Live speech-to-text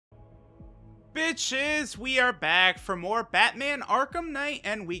bitches, we are back for more Batman Arkham Knight,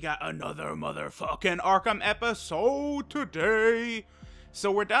 and we got another motherfucking Arkham episode today.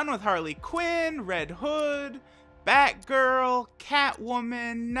 So we're done with Harley Quinn, Red Hood, Batgirl,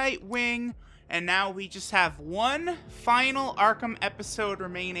 Catwoman, Nightwing, and now we just have one final Arkham episode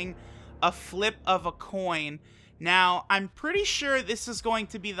remaining, a flip of a coin. Now, I'm pretty sure this is going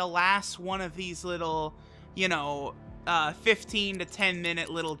to be the last one of these little, you know, 15 to 10 minute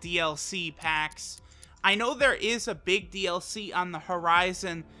little DLC packs. I know there is a big DLC on the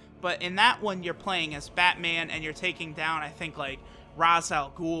horizon, but in that one you're playing as Batman and you're taking down, I think, like, Ra's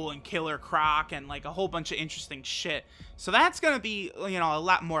al Ghul and Killer Croc and, like, a whole bunch of interesting shit. So that's gonna be, you know, a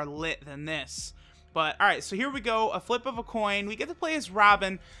lot more lit than this. But, alright, so here we go, a flip of a coin. We get to play as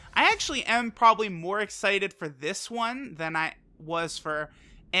Robin. I actually am probably more excited for this one than I was for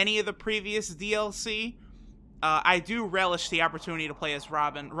any of the previous DLC. I do relish the opportunity to play as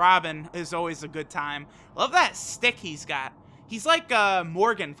Robin. Robin is always a good time. Love that stick he's got. He's like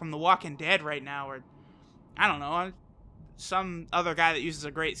Morgan from The Walking Dead right now, or I don't know, some other guy that uses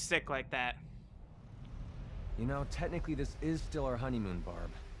a great stick like that. You know, technically this is still our honeymoon, Barb.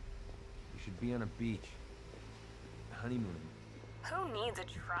 We should be on a beach. Honeymooning. Who needs a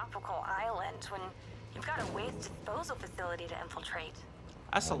tropical island when you've got a waste disposal facility to infiltrate?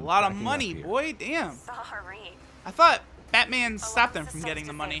 That's a lot of money, boy. Damn. Sorry. I thought Batman stopped them from getting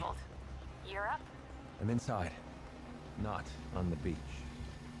the money. You're up? I'm inside. Not on the beach.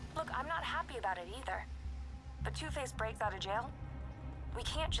 Look, I'm not happy about it either. But Two-Face breaks out of jail. We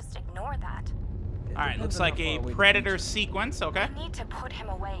can't just ignore that. Alright, looks like a Predator sequence, okay. We need to put him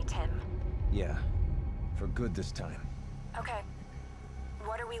away, Tim. Yeah. For good this time. Okay.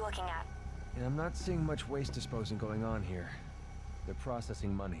 What are we looking at? And I'm not seeing much waste disposing going on here. They're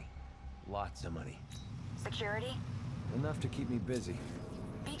processing money. Lots of money. Security? Enough to keep me busy.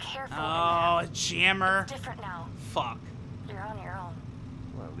 Be careful. Oh, a jammer. It's different now. Fuck. You're on your own.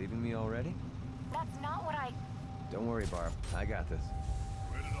 What, leaving me already? That's not what I... Don't worry, Barb. I got this.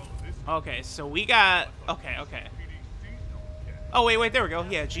 Okay, so we got... Okay. Oh, wait, there we go.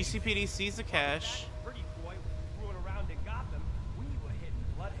 Yeah, GCPD sees the cash.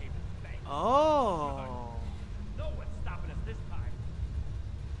 Oh.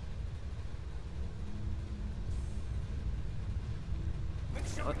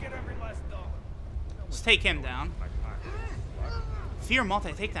 Let's take him down. Fear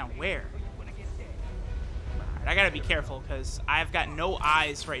multi-takedown where? Alright, I gotta be careful because I've got no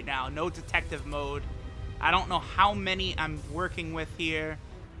eyes right now. No detective mode. I don't know how many I'm working with here.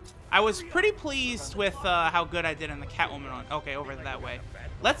 I was pretty pleased with how good I did in the Catwoman one. Okay, over that way.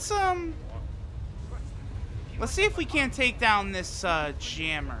 Let's see if we can't take down this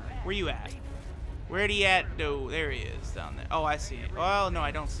jammer. Where you at? Where'd he at? No, there he is down there. Oh, I see him. Well, no,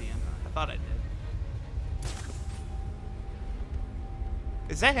 I don't see him. I thought I did.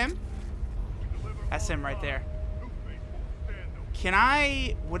 Is that him? That's him right there. Can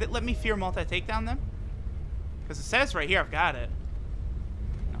I... Would it let me fear multi-takedown them? Because it says right here I've got it.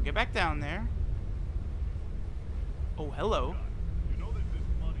 Now get back down there. Oh, hello.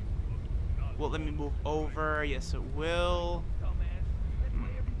 Will it let me move over? Yes, it will.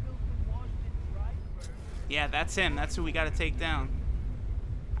 Yeah, that's him. That's who we gotta take down.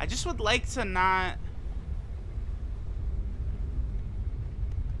 I just would like to not...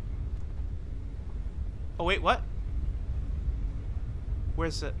 Oh, wait, what?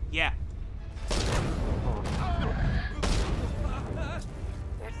 Where's it? Yeah.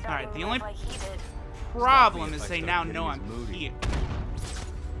 Alright, the only problem is they now know I'm here.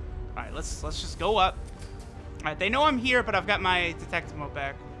 Alright, let's just go up. Alright, they know I'm here, but I've got my detective mode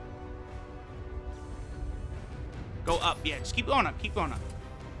back. Go up, yeah, just keep going up, keep going up.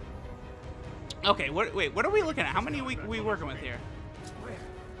 Okay, wait, what are we looking at? How many are we working with here?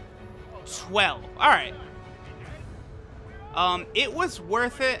 12, alright. It was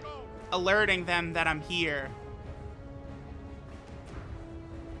worth it alerting them that I'm here.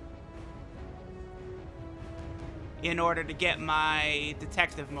 In order to get my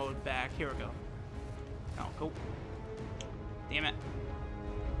detective mode back. Here we go. Oh, go. Damn it.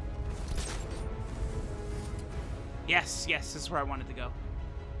 Yes, this is where I wanted to go.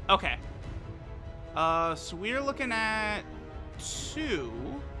 Okay. So we're looking at 2.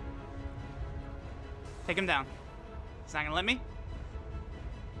 Take him down. It's not gonna let me.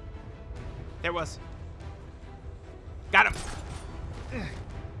 There it was. Got him.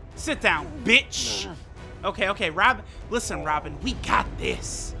 Sit down, bitch. Okay, Robin. Listen, Robin, we got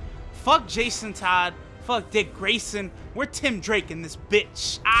this. Fuck Jason Todd. Fuck Dick Grayson. We're Tim Drake in this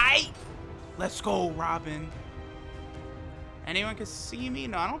bitch. Let's go, Robin. Anyone can see me?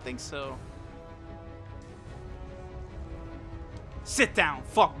 No, I don't think so. Sit down,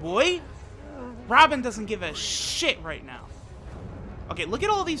 fuck boy. Robin doesn't give a shit right now. Okay, look at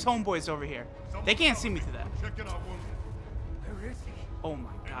all these homeboys over here. They can't see me through that. Where is he? Oh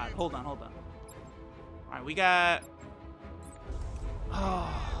my god. Hold on, hold on. Alright, we got...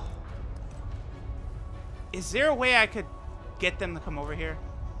 Oh. Is there a way I could get them to come over here?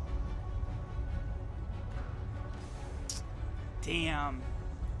 Damn.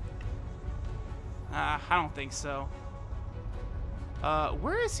 I don't think so.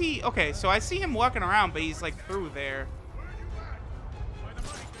 Where is he? Okay, so I see him walking around, but he's like through there.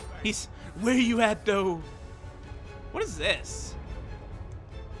 He's... Where you at, though? What is this?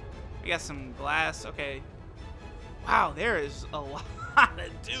 We got some glass. Okay. Wow, there is a lot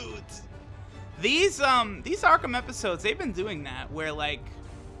of dudes. These Arkham episodes, they've been doing that where, like,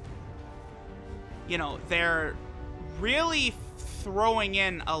 you know, they're really throwing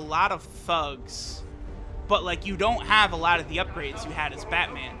in a lot of thugs, but, like, you don't have a lot of the upgrades you had as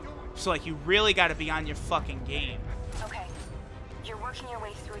Batman. So, like, you really got to be on your fucking game. Okay. You're working your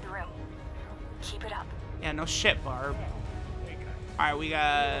way through the room. Keep it up. Yeah, no shit, Barb. Alright, we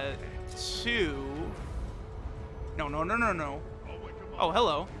got 2. No, no, no, no, no. Oh,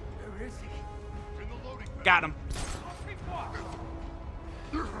 hello. Where is he? Got him.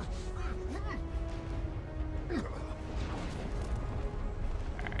 Alright.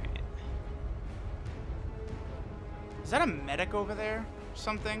 Is that a medic over there? Or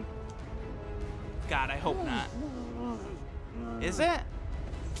something? God, I hope not. Is it?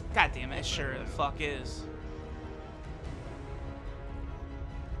 God damn it, sure the fuck is.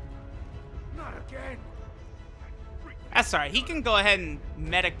 Not again. That's alright, he can go ahead and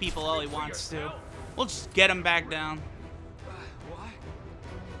medic people all he wants to. We'll just get him back down. What?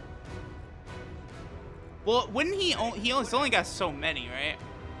 Well, wouldn't he only got so many, right?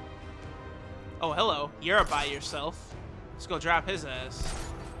 Oh, hello. You're by yourself. Let's go drop his ass.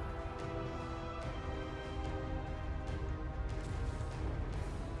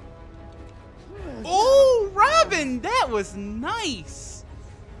 Oh, Robin! That was nice!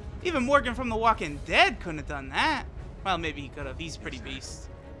 Even Morgan from The Walking Dead couldn't have done that. Well, maybe he could have. He's pretty beast.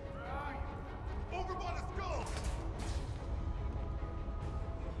 Over by the skull.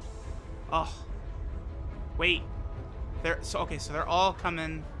 Oh. Wait. So they're all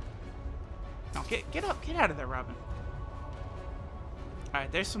coming. No, get up, get out of there, Robin.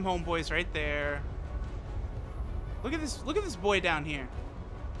 Alright, there's some homeboys right there. Look at this boy down here.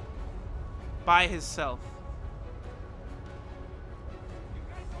 By himself.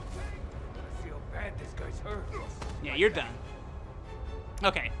 I feel bad this guy's hurt. Yeah, you're done.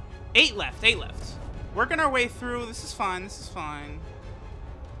 Okay. 8 left, 8 left. Working our way through. This is fine, this is fine.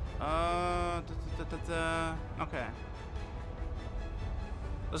 Okay.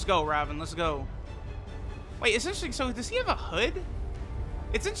 Let's go, Robin, let's go. Wait, it's interesting. So, does he have a hood?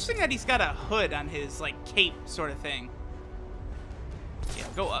 It's interesting that he's got a hood on his, like, cape sort of thing. Yeah,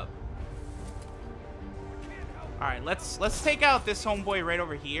 go up. Alright, let's take out this homeboy right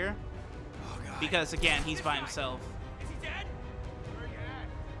over here. Because, again, he's by himself. Is he dead? Where you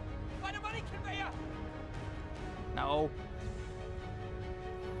at? Find a money conveyor! No.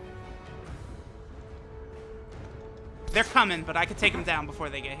 They're coming, but I could take them down before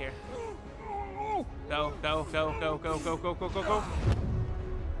they get here. Go, go, go, go, go, go, go, go, go, go.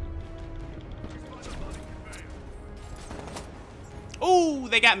 Ooh,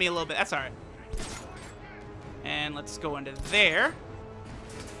 they got me a little bit. That's alright. And let's go into there.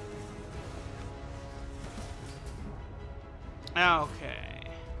 Okay.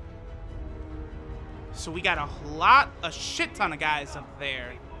 So we got a shit ton of guys up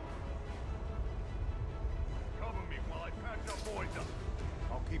there. Cover me while I patch our boys up.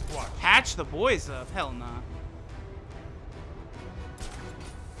 I'll keep watch. Patch the boys up? Hell nah.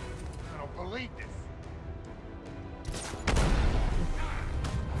 I don't believe this.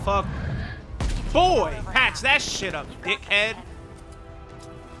 Fuck. Boy, patch that shit up, dickhead.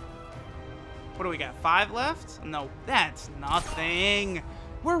 What do we got? 5 left? No, that's nothing.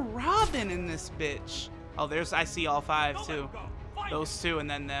 We're Robin in this bitch. Oh, I see all 5 too. Those 2 and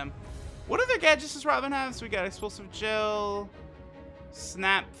then them. What other gadgets does Robin have? So we got explosive gel,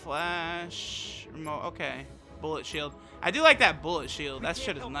 snap flash, remote. Okay, bullet shield. I do like that bullet shield. That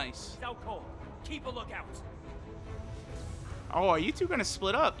shit is nice. Keep a lookout. Oh, are you two gonna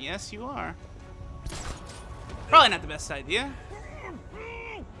split up? Yes, you are. Probably not the best idea.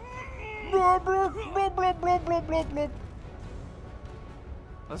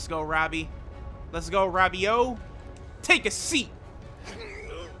 Let's go, Robbie. Let's go, Robbie-o. Take a seat.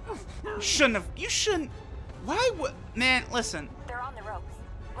 You shouldn't. Why would... Man, listen. They're on the ropes.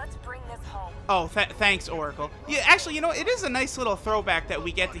 Let's bring this home. Oh, thanks, Oracle. Yeah, actually, you know, it is a nice little throwback that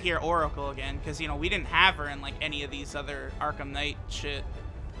we get to hear Oracle again, because, you know, we didn't have her in, like, any of these other Arkham Knight shit.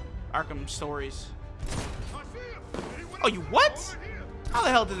 Arkham stories. Oh, you what? How the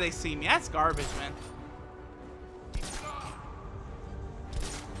hell did they see me? That's garbage, man.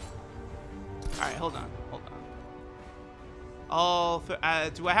 Alright, hold on. Hold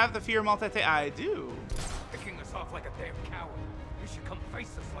on. Do I have the fear multi-take? I do. Picking us off like a damn coward. You should come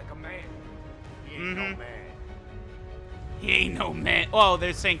face us like a man. He ain't no man. He ain't no man. Oh,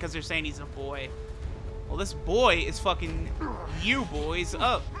 they're saying because they're saying he's a boy. Well, this boy is fucking you boys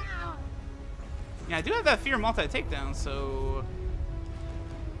up. Yeah, I do have that fear multi-takedown, so...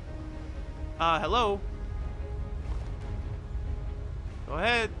 hello? Go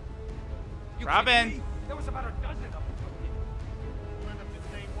ahead. Robin! There was about a dozen of them.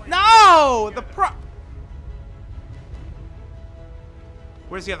 No! The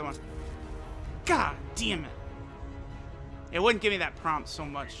Where's the other one? God damn it. It wouldn't give me that prompt so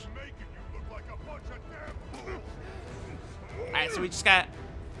much. Alright, so we just got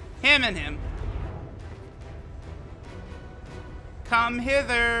him and him. Come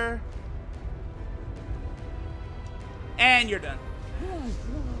hither. And you're done.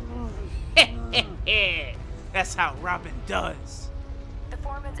 That's how Robin does. The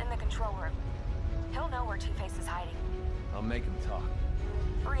foreman's in the control room. He'll know where Two-Face is hiding. I'll make him talk.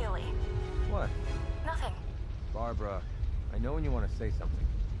 Really? What? Nothing. Barbara, I know when you want to say something.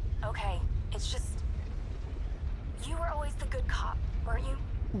 Okay, it's just... You were always the good cop, weren't you?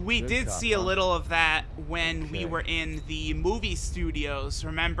 We Good did cop, see a huh? little of that when we Okay. were in the movie studios,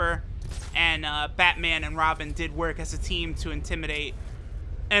 remember? And Batman and Robin did work as a team to intimidate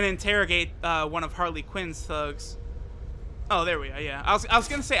and interrogate one of Harley Quinn's thugs. Oh, there we are, yeah. I was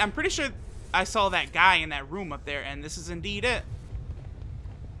gonna say, I'm pretty sure I saw that guy in that room up there, and this is indeed it.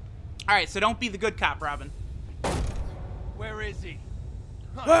 Alright, so don't be the good cop, Robin. Where is he?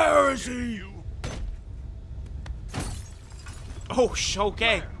 Where is he? Oh,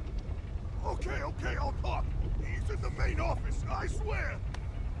 okay. Okay, I'll talk. He's in the main office, I swear.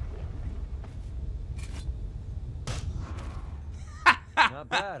 Not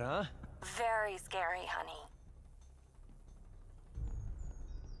bad, huh? Very scary, honey.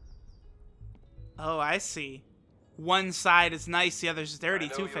 Oh, I see. One side is nice, the other's dirty, I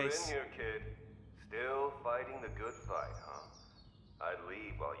know Two-Face. you're in here, kid. Still fighting the good fight, huh? I'd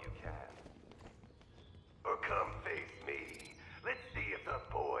leave while you can. Or come face me. Let's see if the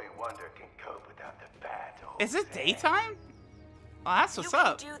boy wonder can cope without the battle. Is it daytime? Oh, that's what's you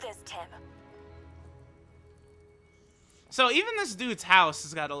up. can do this, Tim. So even this dude's house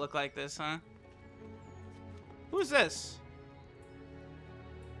has got to look like this, huh? Who's this?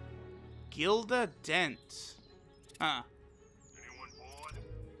 Gilda Dent. Huh. Anyone bored?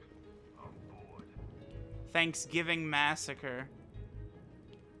 I'm bored. Thanksgiving Massacre.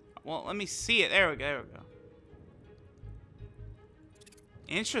 Well, let me see it. There we go. There we go.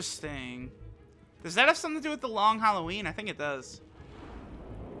 Interesting. Does that have something to do with the long Halloween? I think it does.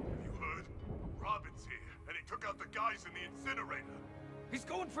 Have you heard? Robin's here, and he took out the guys in the incinerator. He's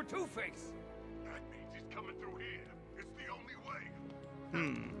going for Two-Face. That means he's coming through here. It's the only way.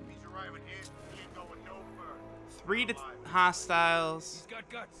 He's arriving here. He ain't going no further. 3 hostiles. He's got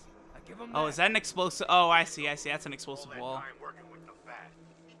guts. I give him Oh, is that an explosive? Oh, I see. I see. That's an explosive All that wall. time working with the Bat.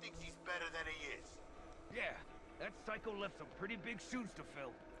 He thinks he's better than he is. Yeah, that psycho left some pretty big shoes to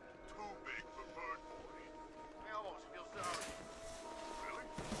fill. Too big for Bird Boy. I almost feel sorry. Really?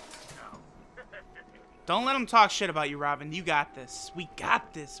 No. Don't let him talk shit about you, Robin. You got this. We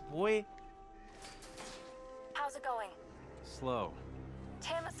got this, boy. How's it going? Slow.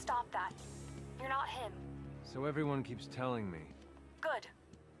 Tim, stop that. You're not him. So everyone keeps telling me. Good.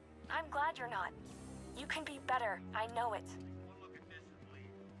 I'm glad you're not. You can be better. I know it.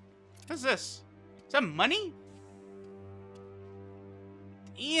 What's this? Is that money?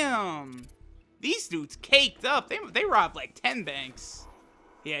 Damn. These dudes caked up. They robbed like 10 banks.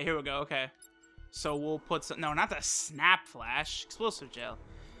 Yeah, here we go. Okay. So we'll put some... No, not the snap flash. Explosive gel.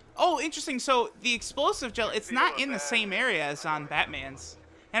 Oh, interesting. So the explosive gel, it's not in the same area as on Batman's.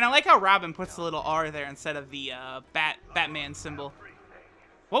 And I like how Robin puts the little R there instead of the Batman symbol.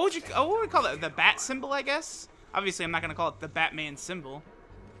 What would we call it? The bat symbol, I guess? Obviously, I'm not going to call it the Batman symbol.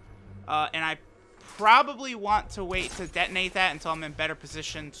 And I probably want to wait to detonate that until I'm in better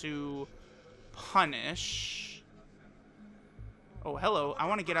position to punish. Oh, hello. I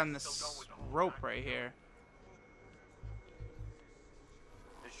want to get on this rope right here.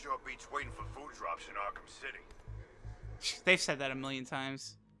 This sure beats waiting for food drops in Arkham City. They've said that a million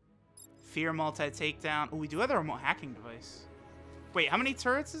times. Fear multi-takedown. Oh, we do have a remote hacking device. Wait, how many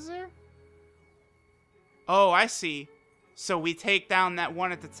turrets is there? Oh, I see. So we take down that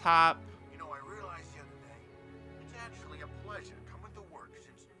one at the top. You know, I realized the other day, it's actually a pleasure coming to work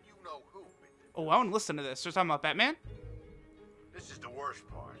since you know who. Oh, I want to listen to this. They're talking about Batman? This is the worst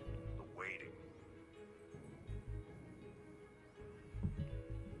part, the waiting.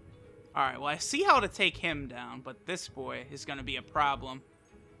 Alright, well, I see how to take him down, but this boy is going to be a problem.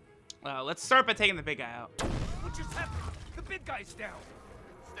 Let's start by taking the big guy out. What just happened? The big guy's down.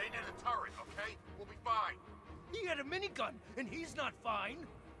 Stay near the turret, okay? We'll be fine. He had a minigun, and he's not fine.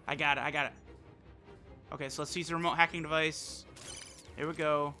 I got it. Okay, so let's use the remote hacking device. Here we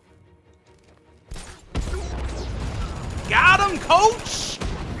go. Got him, coach!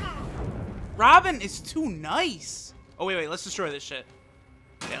 Robin is too nice. Oh, wait, let's destroy this shit.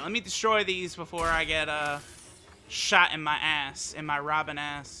 Yeah, let me destroy these before I get shot in my ass, in my Robin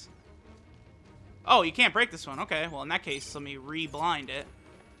ass. Oh, you can't break this one. Okay, well, in that case, let me re-blind it.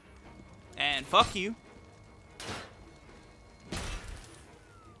 And fuck you.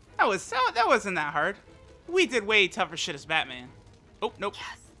 That wasn't that hard. We did way tougher shit as Batman. Oh, nope.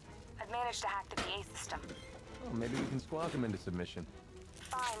 Yes. I've managed to hack the PA system. Oh, maybe we can squawk him into submission.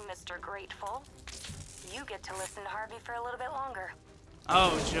 Fine, Mr. Grateful. You get to listen to Harvey for a little bit longer.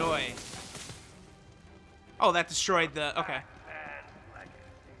 Oh, joy. Oh, that destroyed the... Okay.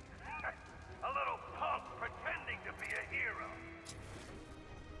 A little punk pretending to be a hero.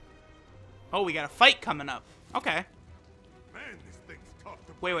 Oh, we got a fight coming up. Okay. Man, this thing's tough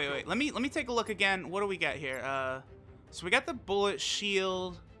to Wait. Let me take a look again. What do we got here? So we got the bullet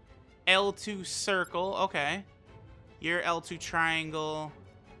shield, L2 circle. Okay. Your L2 triangle,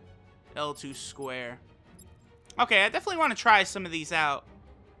 L2 square. Okay, I definitely want to try some of these out.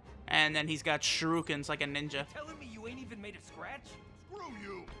 And then he's got shurikens like a ninja. Telling me you ain't even made a scratch? Screw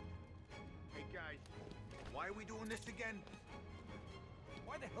you! Hey guys, why are we doing this again?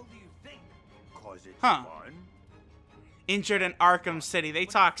 Why the hell do you think? Cause it's Huh. fun. Injured in Arkham City. They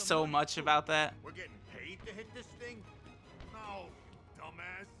talk so much about that. We're getting paid to hit this thing? No,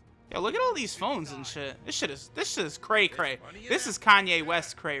 dumbass. Yo, look at all these phones and shit. This shit is cray. This is Kanye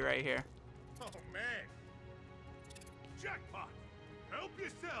West cray right here. Oh man. Jackpot. Help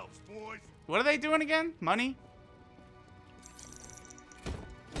yourselves, boys. What are they doing again? Money?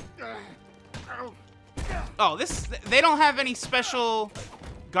 Oh, they don't have any special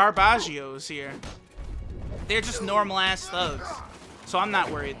garbagios here. They're just normal ass thugs. So I'm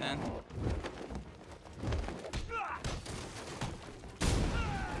not worried then.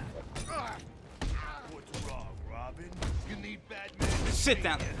 What's wrong, Robin? You need Batman. Sit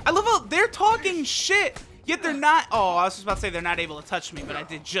down. I love how they're talking shit, yet they're not. Oh, I was just about to say they're not able to touch me, but I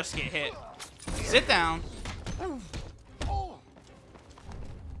did just get hit. Sit down.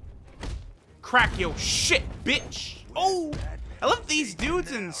 Crack your shit, bitch. Oh, I love these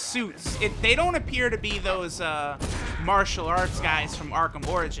dudes in suits. They don't appear to be those martial arts guys from Arkham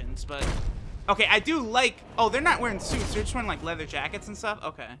Origins, but okay, I do like. Oh, they're not wearing suits. They're just wearing like leather jackets and stuff.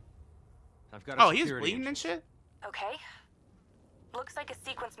 Okay. I've got a Oh, he's security bleeding and shit. Okay. Looks like a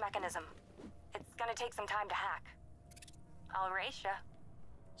sequence mechanism. It's gonna take some time to hack. I'll erase ya.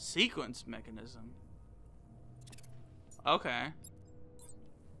 Sequence mechanism. Okay.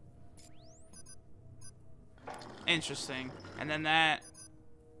 Interesting. And then that.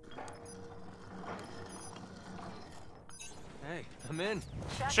 Hey, I'm in.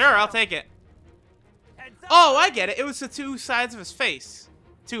 Sure, I'll take it. Oh, I get it. It was the two sides of his face.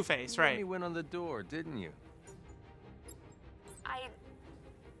 Two-Face, You let me right. win on the door, didn't you?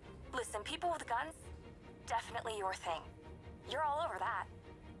 Listen, people with guns, definitely your thing. You're all over that.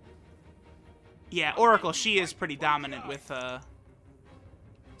 Yeah, Oracle, she is pretty dominant with, I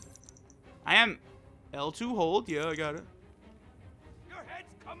am L2 hold. Yeah, I got it. Your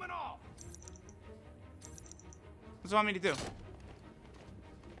head's coming off. What do you want me to do?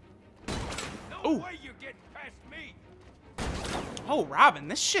 No Ooh. way you're getting past me. Oh, Robin,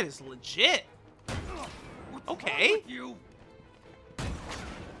 this shit is legit. What's Okay. wrong with you?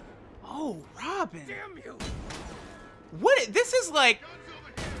 Oh, Robin. Damn you. What? This is like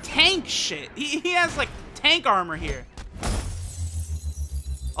tank shit. He has like tank armor here.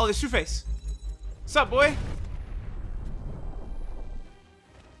 Oh, there's Two-Face. What's up, boy?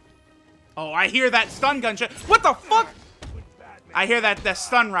 Oh, I hear that stun gun shit. What the fuck? I hear that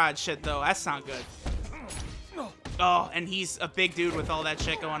stun rod shit though. That's not good. Oh, and he's a big dude with all that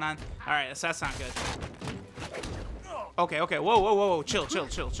shit going on. All right, so that's not good. Okay. Whoa. Chill.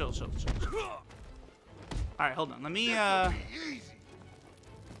 All right, hold on. Let me grab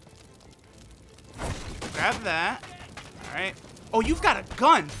that. All right. Oh, you've got a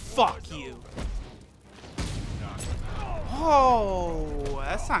gun. Fuck you. Oh,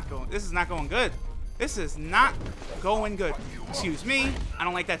 that's not going. This is not going good. This is not going good. Excuse me. I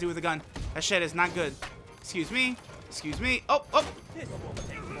don't like that dude with a gun. That shit is not good. Excuse me. Excuse me. Oh, oh.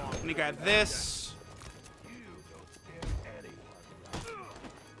 Let me grab this.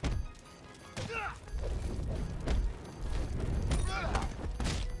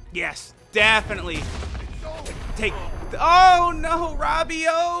 Yes, definitely. Take. Oh no,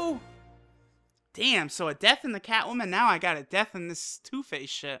 Robbio. Damn, so a death in the Catwoman, now I got a death in this Two-Face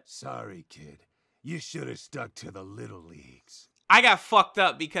shit. Sorry, kid. You should have stuck to the little leagues. I got fucked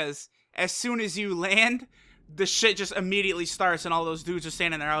up because as soon as you land, the shit just immediately starts and all those dudes are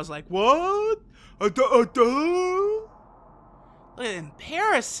standing there. I was like, what? Look at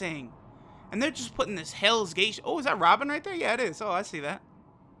embarrassing. And they're just putting this Hell's Gate. Oh, is that Robin right there? Yeah, it is. Oh, I see that.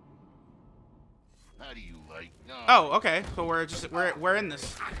 How do you like? No. Oh, okay. So we're in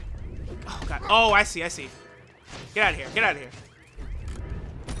this. Oh god. Oh, I see. Get out of here. Get out of here.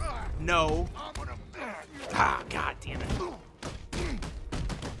 No. Ah, god damn it.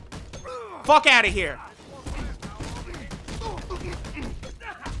 Fuck out of here.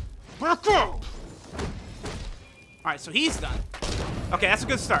 Back up. Alright, so he's done. Okay, that's a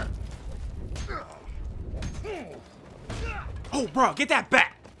good start. Oh, bro, get that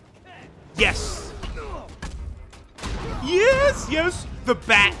back. Yes. Yes, yes. The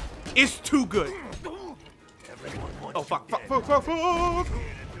bat is too good. Oh, fuck.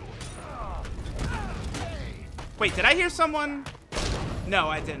 Wait, did I hear someone? No,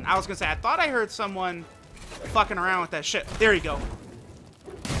 I didn't. I was gonna say, I thought I heard someone fucking around with that shit. There you go.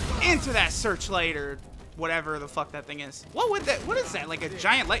 Into that searchlight or whatever the fuck that thing is. What is that? Like a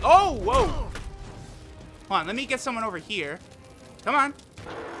giant light? Oh, whoa. Hold on, let me get someone over here. Come on.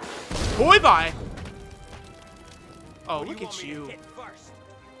 Boy, bye. Oh, look at you.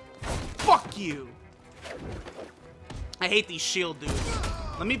 Fuck you. I hate these shield dudes.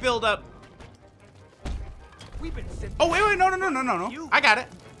 Let me build up. Oh, wait, no. I got it.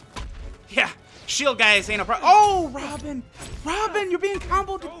 Yeah, shield guys ain't a problem. Oh, Robin. Robin, you're being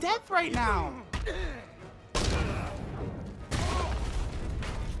comboed to death right now.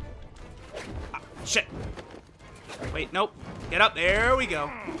 Ah, shit. Wait, nope. Get up. There we go.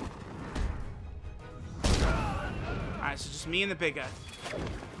 Alright, so just me and the big guy.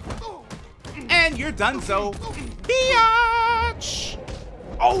 And you're done, so. Biatch!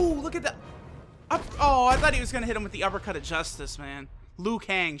 Oh, look at that. Oh, I thought he was going to hit him with the uppercut of justice, man. Liu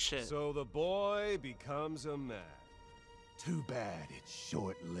Kang shit. So the boy becomes a man. Too bad it's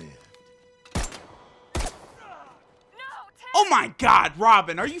short-lived. No, Tim! Oh my god,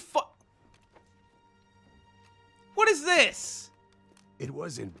 Robin, are you What is this? It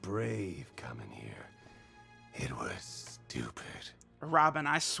wasn't brave coming here. It was stupid. Robin,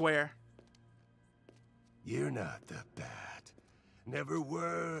 I swear. You're not the bat. Never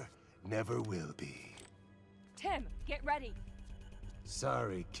were, never will be. Tim, get ready.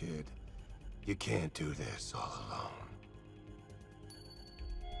 Sorry, kid. You can't do this all alone.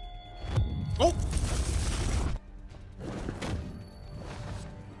 Oh!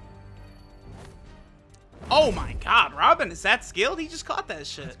 Oh my god, Robin is that skilled? He just caught that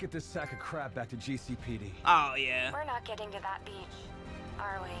shit. Let's get this sack of crap back to GCPD. Oh, yeah. We're not getting to that beach,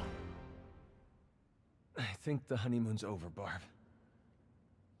 are we? I think the honeymoon's over, Barb.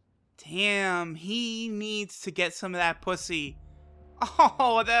 Damn, he needs to get some of that pussy.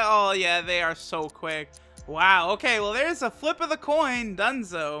 Oh, yeah, they are so quick. Wow, okay, well, there's a flip of the coin,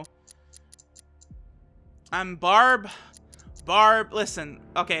 Dunzo. Barb, listen,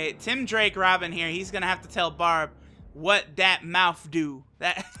 okay, Tim Drake Robin here, he's gonna have to tell Barb what that mouth do.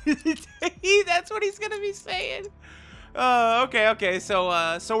 That's what he's gonna be saying. Okay,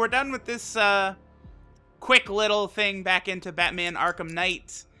 so we're done with this, quick little thing back into Batman Arkham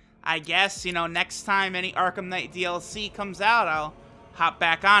Knight. I guess, you know, next time any Arkham Knight DLC comes out, I'll hop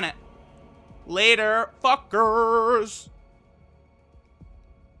back on it. Later, fuckers!